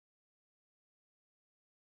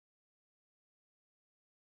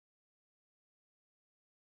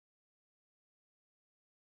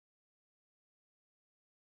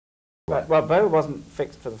But, well, Bo wasn't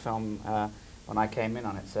fixed for the film when I came in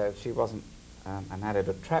on it, so she wasn't an added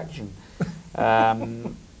attraction.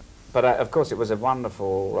 But of course it was a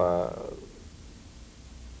wonderful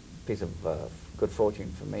piece of good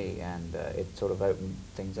fortune for me, and it sort of opened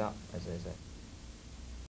things up, as they say.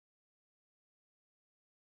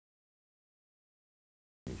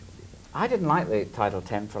 I didn't like the title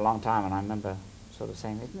 10 for a long time, and I remember sort of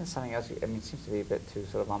saying, isn't there something else? I mean, it seems to be a bit too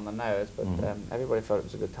sort of on the nose, but everybody thought it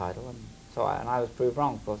was a good title, and so I was proved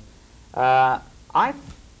wrong, of course.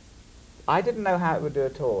 I didn't know how it would do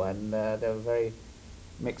at all, and there were very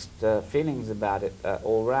mixed feelings about it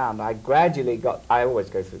all round. I always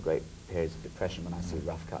go through great periods of depression when I see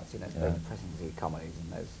rough cuts. You know, it's very depressing to see comedies in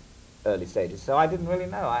those early stages. So I didn't really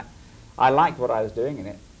know. I liked what I was doing in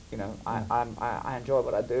it. You know, I enjoy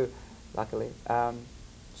what I do, luckily.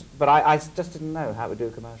 But I just didn't know how it would do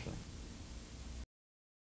commercially.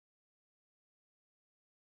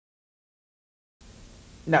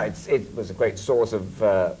 No, it was a great source of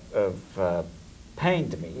pain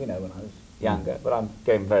to me, you know, when I was younger. But I'm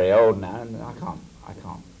getting very old now, and I can't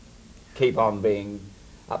keep on being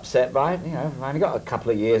upset by it. You know, I've only got a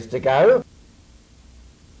couple of years to go.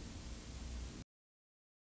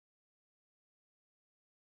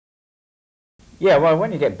 Yeah, well,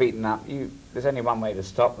 when you get beaten up, there's only one way to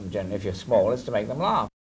stop them, generally, if you're small, is to make them laugh.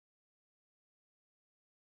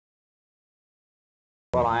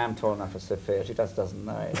 Well, I am tall enough for Sophia. She just doesn't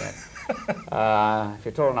know it yet. If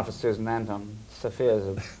you're tall enough for Susan Anton, Sophia's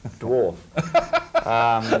a dwarf.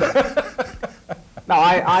 No,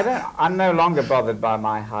 I'm no longer bothered by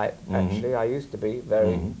my height, actually. I used to be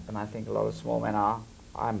very, and I think a lot of small men are.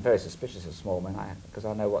 I'm very suspicious of small men, because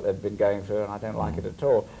I know what they've been going through, and I don't like it at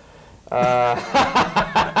all.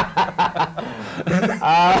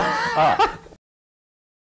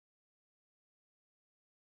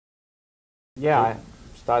 Yeah, I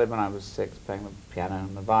started when I was 6, playing the piano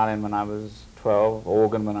and the violin when I was 12,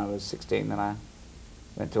 organ when I was 16. Then I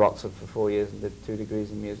went to Oxford for 4 years and did 2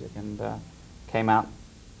 degrees in music, and came out,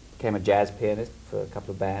 became a jazz pianist for a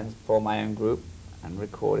couple of bands, formed my own group, and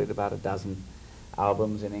recorded about a dozen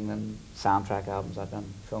albums in England, soundtrack albums. I've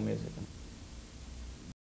done film music.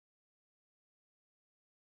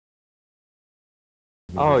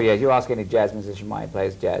 Oh yeah, you ask any jazz musician why he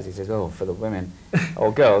plays jazz, he says, oh, for the women,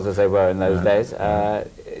 or girls as they were in those days.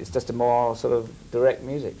 It's just a more sort of direct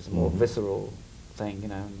music, it's a more visceral thing, you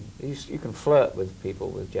know. You can flirt with people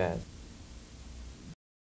with jazz.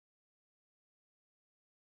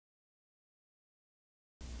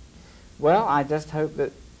 Well, I just hope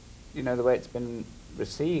that, you know, the way it's been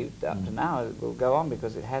received up to now, it will go on,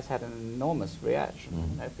 because it has had an enormous reaction.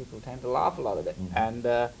 You know, people tend to laugh a lot at it, and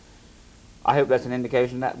I hope that's an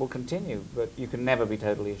indication that will continue, but you can never be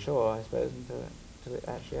totally sure, I suppose, until it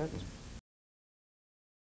actually opens.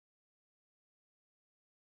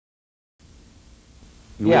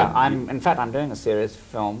 Yeah, in fact, I'm doing a serious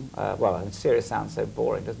film. Well, serious sounds so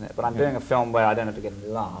boring, doesn't it? But I'm doing a film where I don't have to get any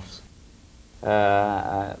laughs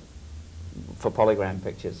for Polygram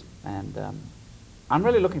Pictures, and I'm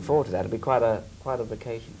really looking forward to that. It'll be quite a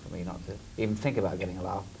vacation for me not to even think about getting a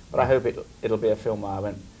laugh. But I hope it'll be a film where I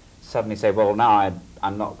won't suddenly say, well, now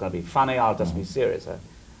I'm not going to be funny, I'll just be serious. I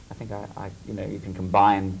think you know, you can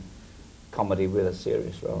combine comedy with a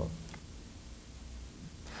serious role.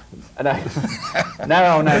 No,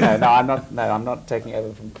 I'm not taking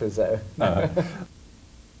over from Clouseau. No.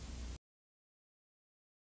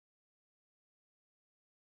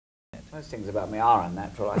 Most things about me are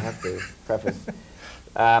unnatural, I have to preface.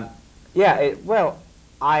 Yeah, well,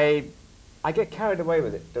 I get carried away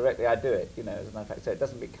with it directly. I do it, you know, as a matter of fact, so it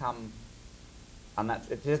doesn't become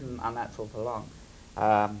unnatural. It isn't unnatural for long,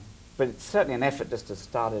 but it's certainly an effort just to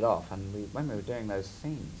start it off. And when we were doing those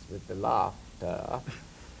scenes with the laughter,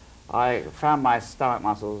 I found my stomach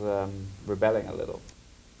muscles rebelling a little,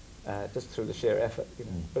 just through the sheer effort, you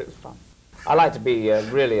know. But it was fun. I like to be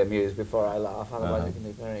really amused before I laugh. Otherwise, it can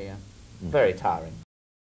be very, very tiring.